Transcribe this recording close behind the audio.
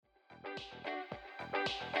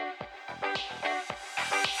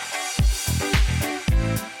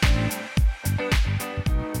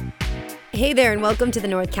Hey there, and welcome to the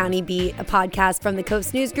North County Beat, a podcast from the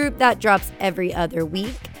Coast News Group that drops every other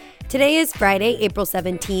week. Today is Friday, April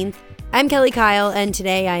 17th. I'm Kelly Kyle, and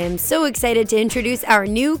today I am so excited to introduce our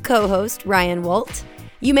new co-host, Ryan Wolt.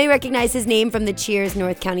 You may recognize his name from the Cheers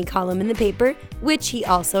North County column in the paper, which he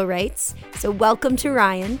also writes. So welcome to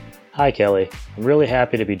Ryan. Hi, Kelly. I'm really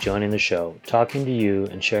happy to be joining the show, talking to you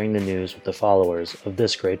and sharing the news with the followers of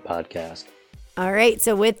this great podcast. All right,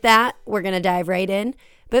 so with that, we're going to dive right in.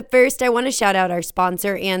 But first, I want to shout out our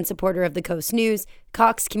sponsor and supporter of the Coast News,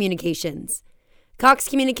 Cox Communications. Cox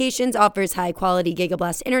Communications offers high-quality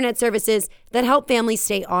Gigablast internet services that help families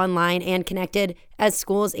stay online and connected as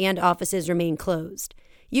schools and offices remain closed.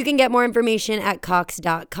 You can get more information at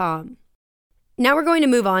cox.com. Now we're going to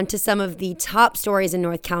move on to some of the top stories in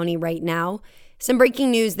North County right now. Some breaking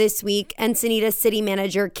news this week: Encinitas City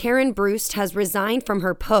Manager Karen Bruce has resigned from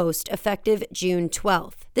her post effective June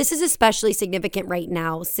 12th. This is especially significant right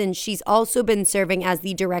now since she's also been serving as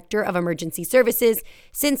the Director of Emergency Services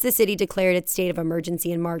since the city declared its state of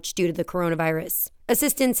emergency in March due to the coronavirus.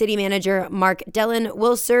 Assistant City Manager Mark Dellin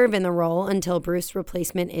will serve in the role until Bruce's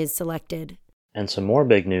replacement is selected. And some more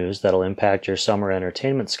big news that'll impact your summer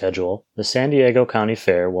entertainment schedule: the San Diego County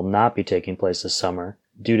Fair will not be taking place this summer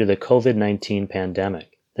due to the COVID-19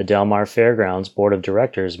 pandemic. The Del Mar Fairgrounds Board of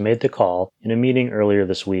Directors made the call in a meeting earlier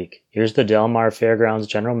this week. Here's the Del Mar Fairgrounds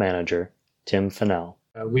General Manager, Tim Fennell.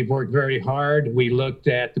 We've worked very hard. We looked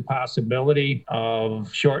at the possibility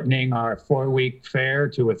of shortening our 4-week fair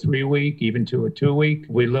to a 3-week, even to a 2-week.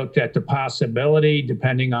 We looked at the possibility,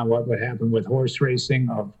 depending on what would happen with horse racing,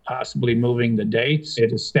 of possibly moving the dates.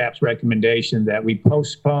 It is staff's recommendation that we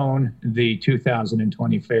postpone the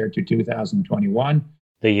 2020 fair to 2021.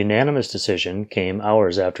 The unanimous decision came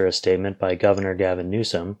hours after a statement by Governor Gavin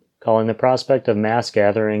Newsom calling the prospect of mass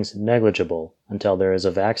gatherings negligible until there is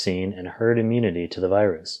a vaccine and herd immunity to the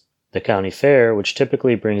virus. The county fair, which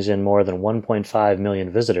typically brings in more than 1.5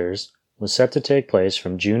 million visitors, was set to take place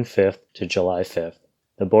from June 5th to July 5th.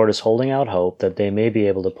 The board is holding out hope that they may be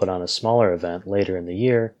able to put on a smaller event later in the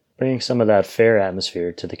year, bringing some of that fair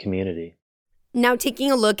atmosphere to the community. Now, taking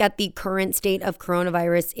a look at the current state of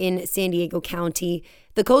coronavirus in San Diego County,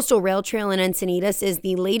 the Coastal Rail Trail in Encinitas is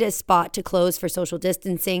the latest spot to close for social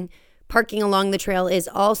distancing. Parking along the trail is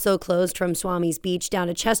also closed from Swami's Beach down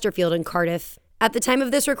to Chesterfield and Cardiff. At the time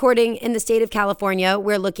of this recording, in the state of California,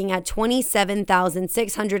 we're looking at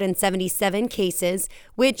 27,677 cases,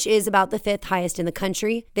 which is about the 5th highest in the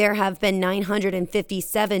country. There have been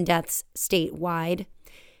 957 deaths statewide.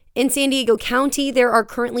 In San Diego County, there are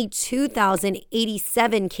currently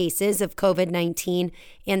 2,087 cases of COVID-19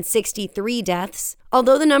 and 63 deaths.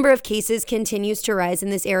 Although the number of cases continues to rise in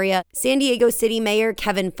this area, San Diego City Mayor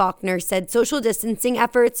Kevin Faulkner said social distancing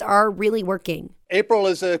efforts are really working. April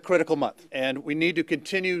is a critical month, and we need to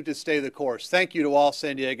continue to stay the course. Thank you to all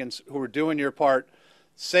San Diegans who are doing your part,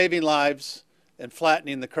 saving lives and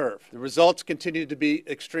flattening the curve. The results continue to be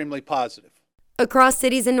extremely positive. Across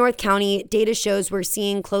cities in North County, data shows we're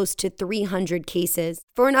seeing close to 300 cases.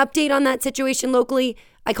 For an update on that situation locally,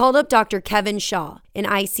 I called up Dr. Kevin Shaw, an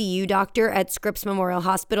ICU doctor at Scripps Memorial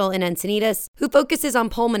Hospital in Encinitas, who focuses on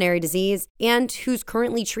pulmonary disease and who's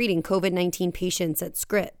currently treating COVID-19 patients at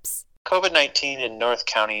Scripps. COVID-19 in North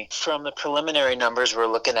County, from the preliminary numbers we're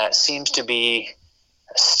looking at, seems to be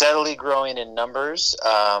steadily growing in numbers,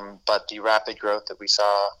 but the rapid growth that we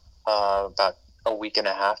saw about a week and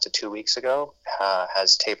a half to 2 weeks ago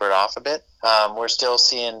has tapered off a bit. We're still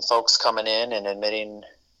seeing folks coming in and admitting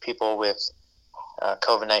people with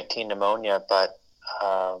COVID-19 pneumonia, but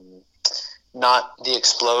not the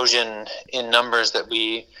explosion in numbers that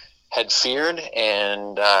we had feared.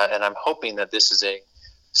 And I'm hoping that this is a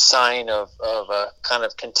sign of a kind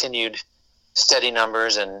of continued steady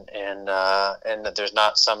numbers and that there's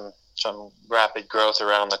not some rapid growth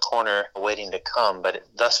around the corner waiting to come. But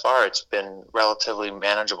thus far, it's been relatively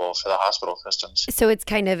manageable for the hospital systems. So it's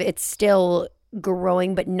still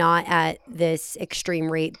growing, but not at this extreme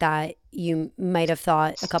rate that you might have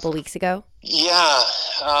thought a couple weeks ago? Yeah,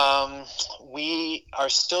 we are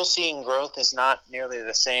still seeing growth. It's not nearly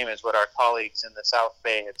the same as what our colleagues in the South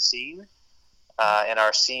Bay have seen and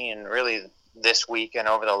are seeing really this week and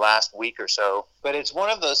over the last week or so. But it's one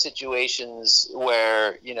of those situations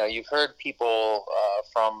where, you've heard people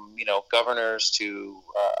from, governors to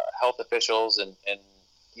health officials and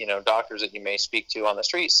doctors that you may speak to on the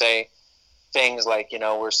street say things like,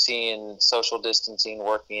 we're seeing social distancing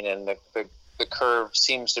working and the curve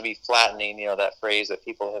seems to be flattening, that phrase that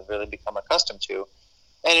people have really become accustomed to.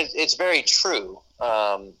 And it's very true.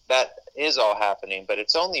 That is all happening, but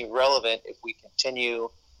it's only relevant if we continue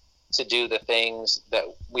to do the things that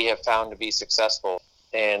we have found to be successful.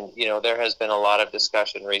 And, there has been a lot of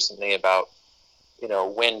discussion recently about,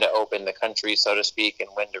 when to open the country, so to speak, and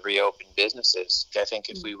when to reopen businesses. I think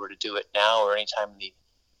if we were to do it now or anytime in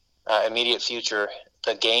the immediate future,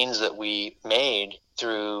 the gains that we made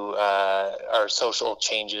through our social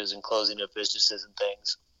changes and closing of businesses and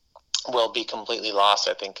things will be completely lost.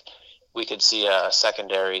 I think we could see a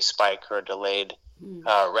secondary spike or a delayed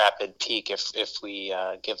rapid peak if we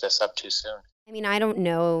give this up too soon. I mean, I don't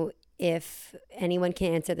know if anyone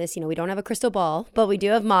can answer this. We don't have a crystal ball, but we do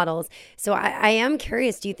have models. So I am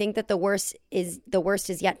curious, do you think that the worst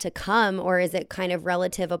is yet to come, or is it kind of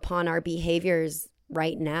relative upon our behaviors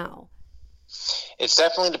right now? It's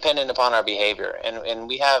definitely dependent upon our behavior. And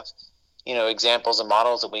we have, examples and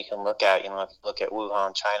models that we can look at. If you look at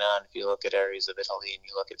Wuhan, China, and if you look at areas of Italy and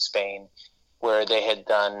you look at Spain, where they had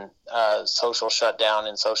done social shutdown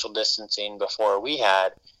and social distancing before we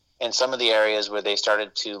had, and some of the areas where they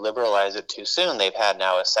started to liberalize it too soon, they've had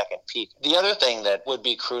now a second peak. The other thing that would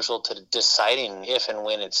be crucial to deciding if and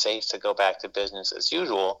when it's safe to go back to business as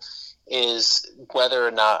usual is whether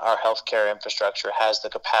or not our healthcare infrastructure has the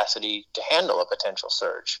capacity to handle a potential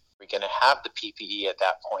surge. Are we going to have the PPE at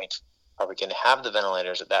that point? Are we going to have the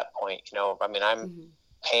ventilators at that point? I'm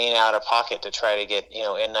paying out of pocket to try to get,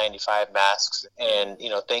 N95 masks, and,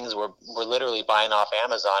 things we're literally buying off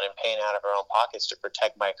Amazon and paying out of our own pockets to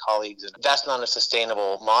protect my colleagues. And that's not a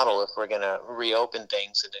sustainable model if we're going to reopen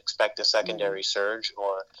things and expect a secondary surge,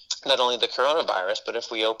 or not only the coronavirus, but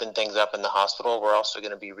if we open things up in the hospital, we're also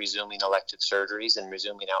going to be resuming elective surgeries and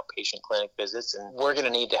resuming outpatient clinic visits. And we're going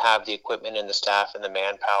to need to have the equipment and the staff and the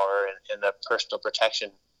manpower and the personal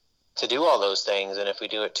protection to do all those things. And if we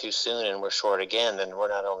do it too soon and we're short again, then we're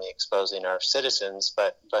not only exposing our citizens,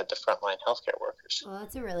 but the frontline healthcare workers. Well,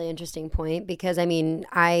 that's a really interesting point, because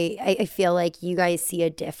I feel like you guys see a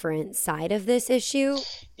different side of this issue.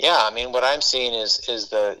 Yeah, what I'm seeing is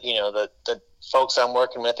the folks I'm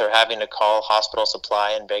working with are having to call hospital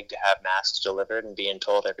supply and beg to have masks delivered, and being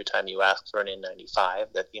told every time you ask for an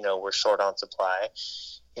N95 that, we're short on supply.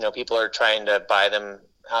 People are trying to buy them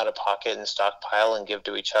out of pocket and stockpile and give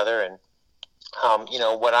to each other. And,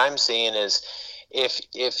 what I'm seeing is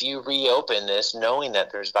if you reopen this, knowing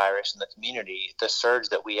that there's virus in the community, the surge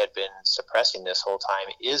that we had been suppressing this whole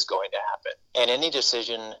time is going to happen. And any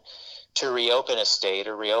decision to reopen a state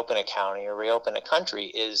or reopen a county or reopen a country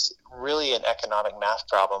is really an economic math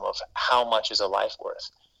problem of how much is a life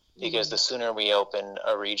worth. Because the sooner we open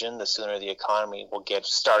a region, the sooner the economy will get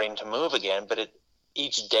starting to move again. But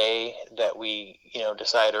each day that we,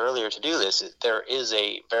 decide earlier to do this, there is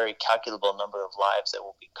a very calculable number of lives that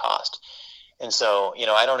will be cost. And so,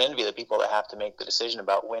 I don't envy the people that have to make the decision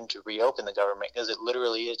about when to reopen the government, because it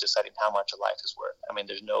literally is deciding how much a life is worth.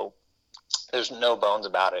 There's no bones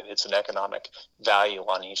about it. It's an economic value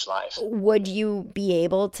on each life. Would you be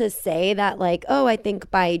able to say that, I think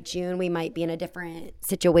by June we might be in a different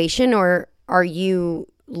situation, or are you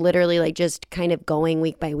literally just kind of going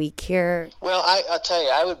week by week here? Well, I'll tell you,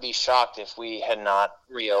 I would be shocked if we had not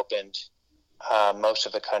reopened most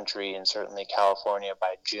of the country, and certainly California,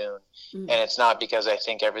 by June. And it's not because I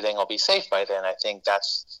think everything will be safe by then. I think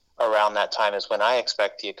that's around that time is when I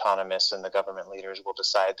expect the economists and the government leaders will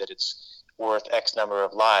decide that it's worth X number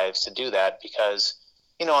of lives to do that, because,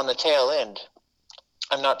 on the tail end,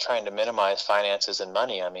 I'm not trying to minimize finances and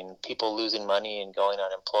money. People losing money and going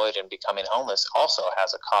unemployed and becoming homeless also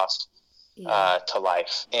has a cost to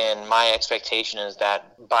life. And my expectation is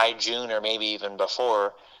that by June, or maybe even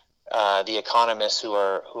before, the economists who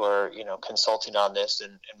are consulting on this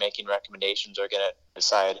and making recommendations are going to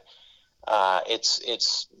decide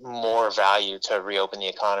it's more value to reopen the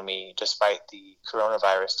economy despite the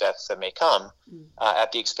coronavirus deaths that may come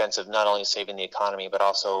at the expense of not only saving the economy but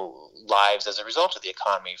also lives as a result of the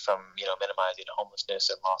economy, from minimizing homelessness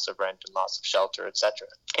and loss of rent and loss of shelter, etc.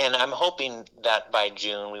 And I'm hoping that by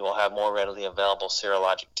June we will have more readily available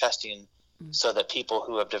serologic testing, so that people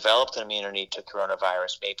who have developed an immunity to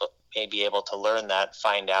coronavirus may be able to learn that,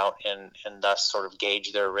 find out, and thus sort of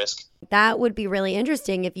gauge their risk. That would be really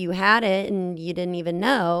interesting if you had it and you didn't even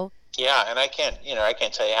know. Yeah, and I can't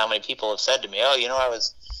tell you how many people have said to me, I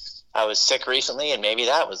was sick recently and maybe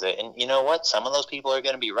that was it. And you know what? Some of those people are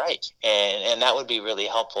going to be right. And that would be really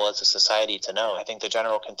helpful as a society to know. I think the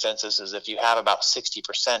general consensus is if you have about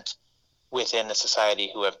 60% within the society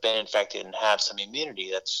who have been infected and have some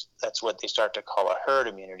immunity, that's what they start to call a herd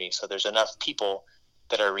immunity. So there's enough people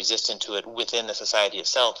are resistant to it within the society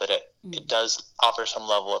itself, that it does offer some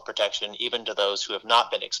level of protection even to those who have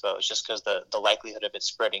not been exposed, just because the likelihood of it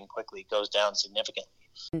spreading quickly goes down significantly.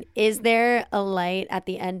 Is there a light at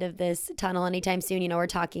the end of this tunnel anytime soon? We're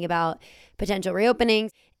talking about potential reopenings.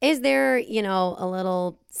 Is there, a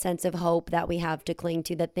little sense of hope that we have to cling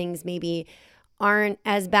to, that things maybe aren't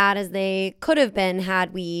as bad as they could have been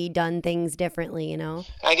had we done things differently,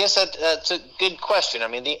 I guess that's a good question. I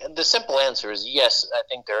mean, the simple answer is yes, I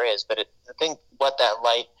think there is, but I think what that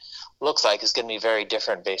light looks like is going to be very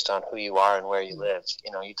different based on who you are and where you live.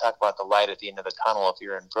 You talk about the light at the end of the tunnel. If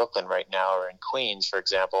you're in Brooklyn right now or in Queens, for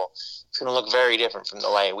example, it's going to look very different from the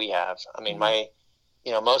light we have. I mean,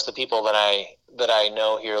 most of the people that I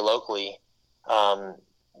know here locally,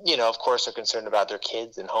 of course, are concerned about their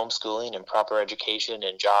kids and homeschooling and proper education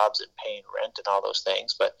and jobs and paying rent and all those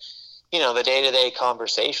things. But, the day-to-day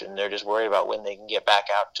conversation, they're just worried about when they can get back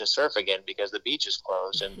out to surf again because the beach is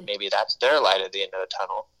closed, and maybe that's their light at the end of the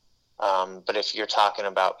tunnel. But if you're talking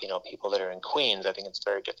about, people that are in Queens, I think it's a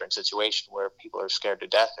very different situation where people are scared to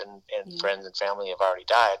death and friends and family have already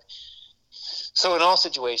died. So in all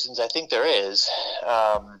situations, I think there is.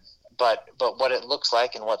 But what it looks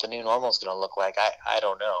like and what the new normal is going to look like, I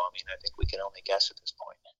don't know. I mean, I think we can only guess at this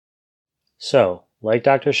point. So, like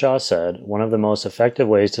Dr. Shaw said, one of the most effective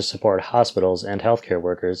ways to support hospitals and healthcare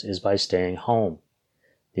workers is by staying home.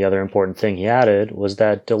 The other important thing he added was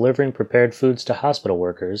that delivering prepared foods to hospital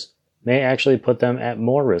workers may actually put them at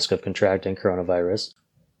more risk of contracting coronavirus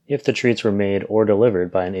if the treats were made or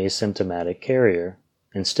delivered by an asymptomatic carrier.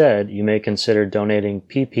 Instead, you may consider donating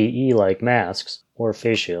PPE like masks or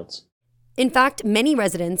face shields. In fact, many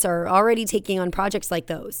residents are already taking on projects like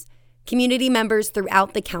those. Community members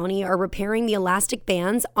throughout the county are repairing the elastic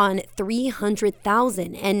bands on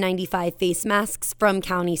 300,000 N95 face masks from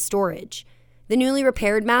county storage. The newly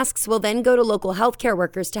repaired masks will then go to local healthcare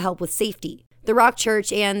workers to help with safety. The Rock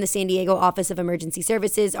Church and the San Diego Office of Emergency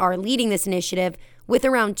Services are leading this initiative with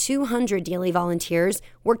around 200 daily volunteers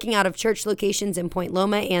working out of church locations in Point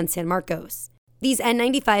Loma and San Marcos. These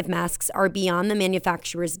N95 masks are beyond the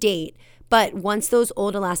manufacturer's date, but once those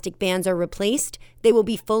old elastic bands are replaced, they will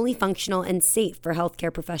be fully functional and safe for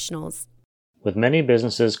healthcare professionals. With many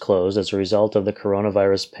businesses closed as a result of the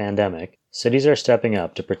coronavirus pandemic, cities are stepping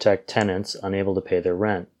up to protect tenants unable to pay their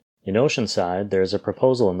rent. In Oceanside, there is a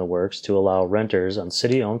proposal in the works to allow renters on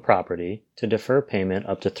city-owned property to defer payment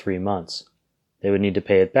up to 3 months. They would need to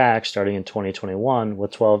pay it back starting in 2021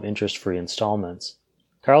 with 12 interest-free installments.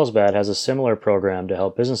 Carlsbad has a similar program to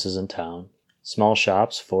help businesses in town. Small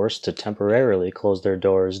shops forced to temporarily close their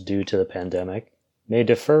doors due to the pandemic may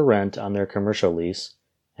defer rent on their commercial lease,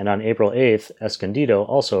 and on April 8th, Escondido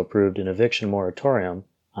also approved an eviction moratorium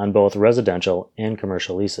on both residential and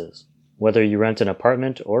commercial leases. Whether you rent an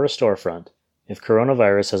apartment or a storefront, if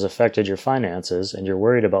coronavirus has affected your finances and you're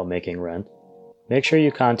worried about making rent, make sure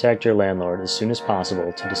you contact your landlord as soon as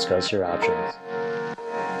possible to discuss your options.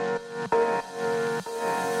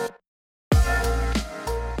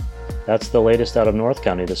 That's the latest out of North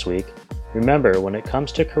County this week. Remember, when it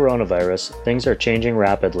comes to coronavirus, things are changing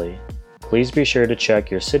rapidly. Please be sure to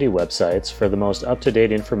check your city websites for the most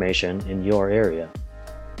up-to-date information in your area.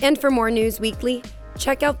 And for more news weekly,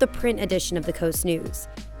 check out the print edition of the Coast News.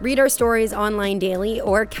 Read our stories online daily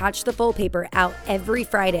or catch the full paper out every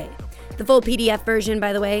Friday. The full PDF version,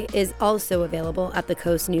 by the way, is also available at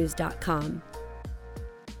thecoastnews.com.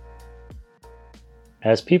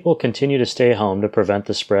 As people continue to stay home to prevent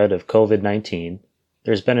the spread of COVID-19,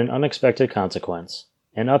 there's been an unexpected consequence,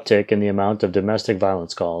 an uptick in the amount of domestic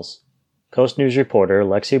violence calls. Coast News reporter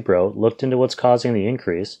Lexi Brote looked into what's causing the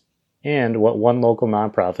increase and what one local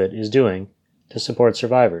nonprofit is doing to support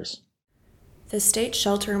survivors. The state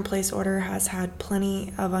shelter-in-place order has had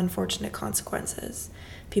plenty of unfortunate consequences.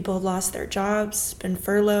 People have lost their jobs, been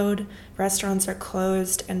furloughed, restaurants are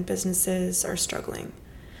closed, and businesses are struggling.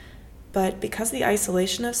 But because of the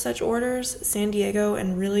isolation of such orders, San Diego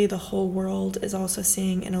and really the whole world is also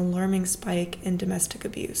seeing an alarming spike in domestic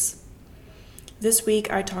abuse. This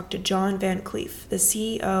week, I talked to John Van Cleef, the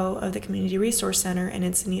CEO of the Community Resource Center in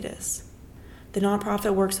Encinitas. The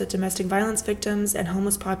nonprofit works with domestic violence victims and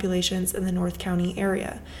homeless populations in the North County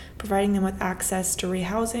area, providing them with access to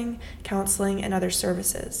rehousing, counseling, and other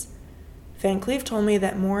services. Van Cleef told me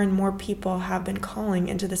that more and more people have been calling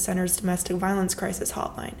into the center's domestic violence crisis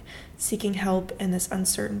hotline, seeking help in this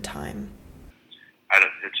uncertain time.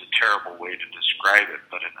 It's a terrible way to describe it,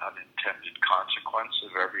 but an unintended consequence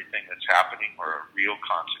of everything that's happening, or a real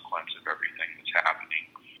consequence of everything that's happening,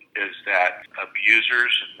 is that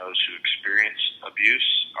abusers and those who experience abuse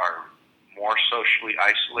are more socially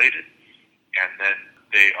isolated, and then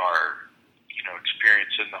they are,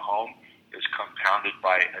 experience in the home is compounded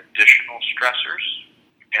by additional stressors.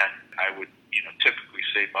 And I would, typically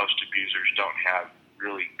say most abusers don't have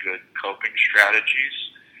really good coping strategies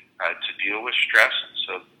to deal with stress, and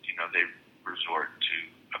so, they resort to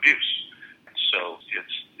abuse. And so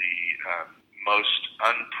it's the most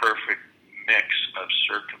unperfect mix of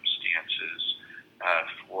circumstances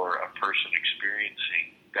for a person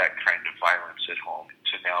experiencing that kind of violence at home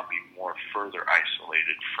to now be more further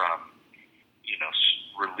isolated from,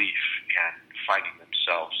 relief and finding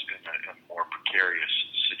themselves in a more precarious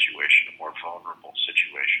situation, a more vulnerable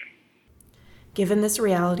situation. Given this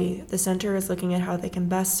reality, the center is looking at how they can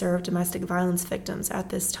best serve domestic violence victims at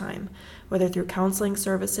this time, whether through counseling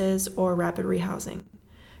services or rapid rehousing.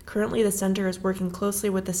 Currently, the center is working closely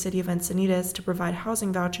with the city of Encinitas to provide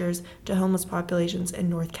housing vouchers to homeless populations in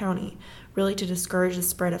North County, really to discourage the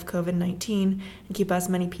spread of COVID-19 and keep as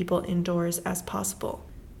many people indoors as possible.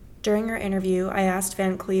 During our interview, I asked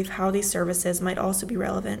Van Cleef how these services might also be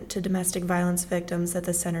relevant to domestic violence victims that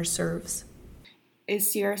the center serves.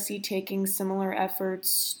 Is CRC taking similar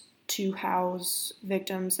efforts to house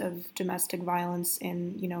victims of domestic violence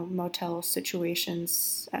in, motel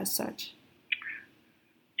situations as such?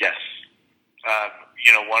 Yes.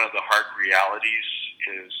 One of the hard realities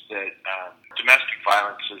is that domestic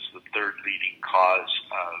violence is the third leading cause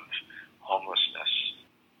of homelessness,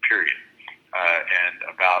 period. And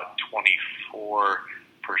about 24%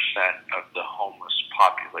 of the homeless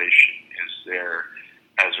population is there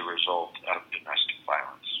as a result of domestic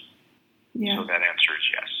violence. Yeah. So that answer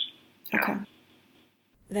is yes. Okay.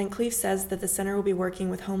 Van Cleef says that the center will be working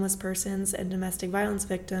with homeless persons and domestic violence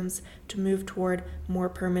victims to move toward more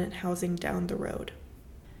permanent housing down the road.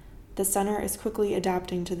 The center is quickly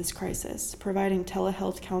adapting to this crisis, providing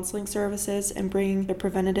telehealth counseling services and bringing their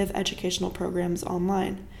preventative educational programs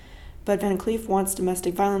online. But Van Cleef wants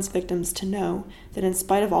domestic violence victims to know that in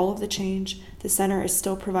spite of all of the change, the center is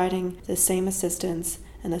still providing the same assistance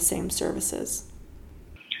and the same services.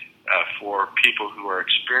 For people who are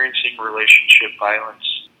experiencing relationship violence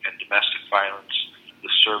and domestic violence, the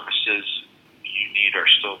services you need are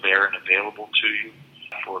still there and available to you.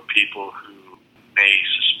 For people who may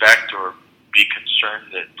suspect or be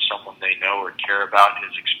concerned that someone they know or care about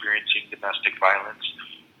is experiencing domestic violence,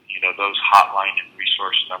 those hotline and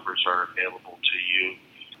resource numbers are available to you,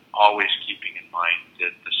 always keeping in mind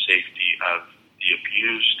that the safety of the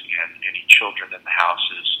abused and any children in the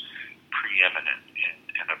house is preeminent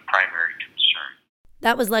and a primary concern.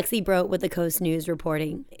 That was Lexi Brote with the Coast News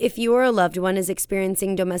reporting. If you or a loved one is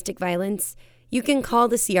experiencing domestic violence, you can call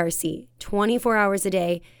the CRC 24 hours a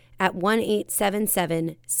day at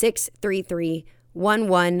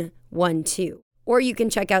 1-877-633-1112. Or you can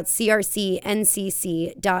check out crcncc.org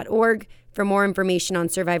for more information on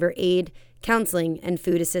survivor aid, counseling, and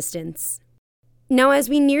food assistance. Now, as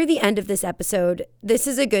we near the end of this episode, this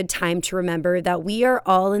is a good time to remember that we are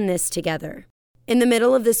all in this together. In the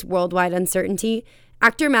middle of this worldwide uncertainty,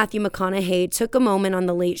 actor Matthew McConaughey took a moment on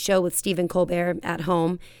The Late Show with Stephen Colbert at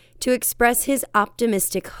home to express his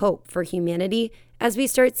optimistic hope for humanity as we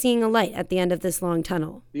start seeing a light at the end of this long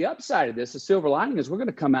tunnel. The upside of this, the silver lining, is we're going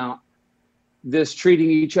to come out this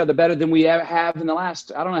treating each other better than we have in the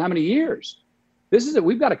last, I don't know how many years.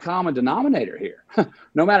 We've got a common denominator here.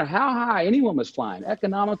 No matter how high anyone was flying,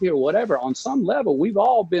 economically or whatever, on some level, we've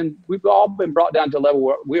all been brought down to a level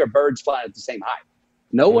where we are birds flying at the same height.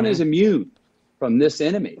 No one is immune from this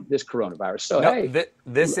enemy, this coronavirus. So,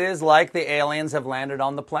 this is like the aliens have landed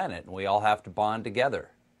on the planet, and we all have to bond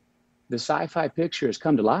together. The sci-fi picture has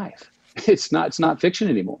come to life. It's not fiction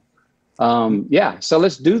anymore. So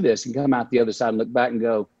let's do this and come out the other side and look back and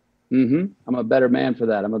go, I'm a better man for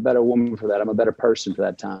that. I'm a better woman for that. I'm a better person for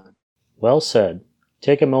that time. Well said.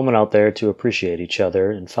 Take a moment out there to appreciate each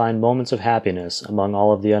other and find moments of happiness among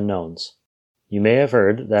all of the unknowns. You may have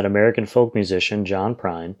heard that American folk musician John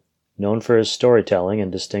Prine, known for his storytelling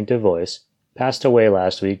and distinctive voice, passed away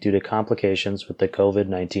last week due to complications with the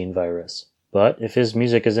COVID-19 virus. But if his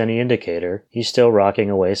music is any indicator, he's still rocking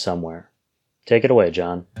away somewhere. Take it away,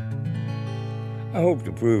 John. I hope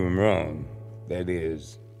to prove him wrong. That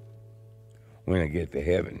is, when I get to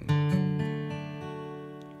heaven.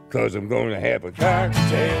 'Cause I'm gonna have a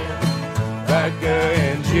cocktail, vodka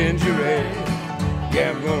and ginger ale.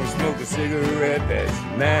 Yeah, I'm gonna smoke a cigarette that's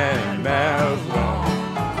 9 miles long.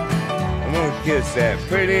 I'm gonna kiss that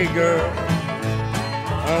pretty girl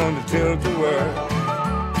on the tilt-a-whirl.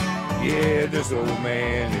 Yeah, this old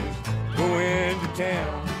man is going to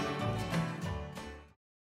town.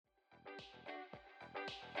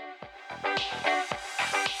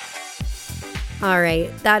 All right,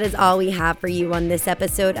 that is all we have for you on this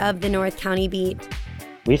episode of the North County Beat.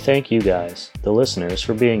 We thank you guys, the listeners,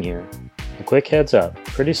 for being here. A quick heads up,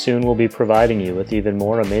 pretty soon we'll be providing you with even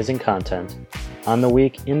more amazing content on the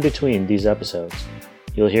week in between these episodes.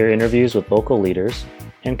 You'll hear interviews with local leaders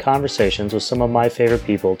and conversations with some of my favorite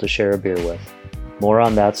people to share a beer with. More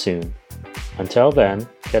on that soon. Until then,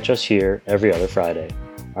 catch us here every other Friday.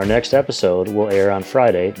 Our next episode will air on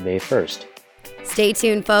Friday, May 1st. Stay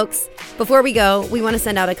tuned, folks. Before we go, we want to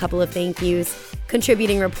send out a couple of thank yous.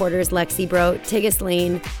 Contributing reporters Lexi Brote, Tigges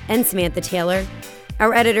Lane, and Samantha Taylor.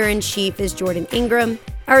 Our editor-in-chief is Jordan Ingram.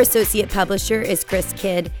 Our associate publisher is Chris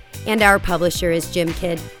Kidd. And our publisher is Jim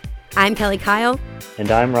Kidd. I'm Kelly Kyle.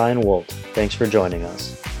 And I'm Ryan Wolt. Thanks for joining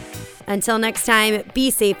us. Until next time,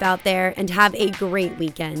 be safe out there and have a great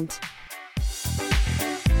weekend.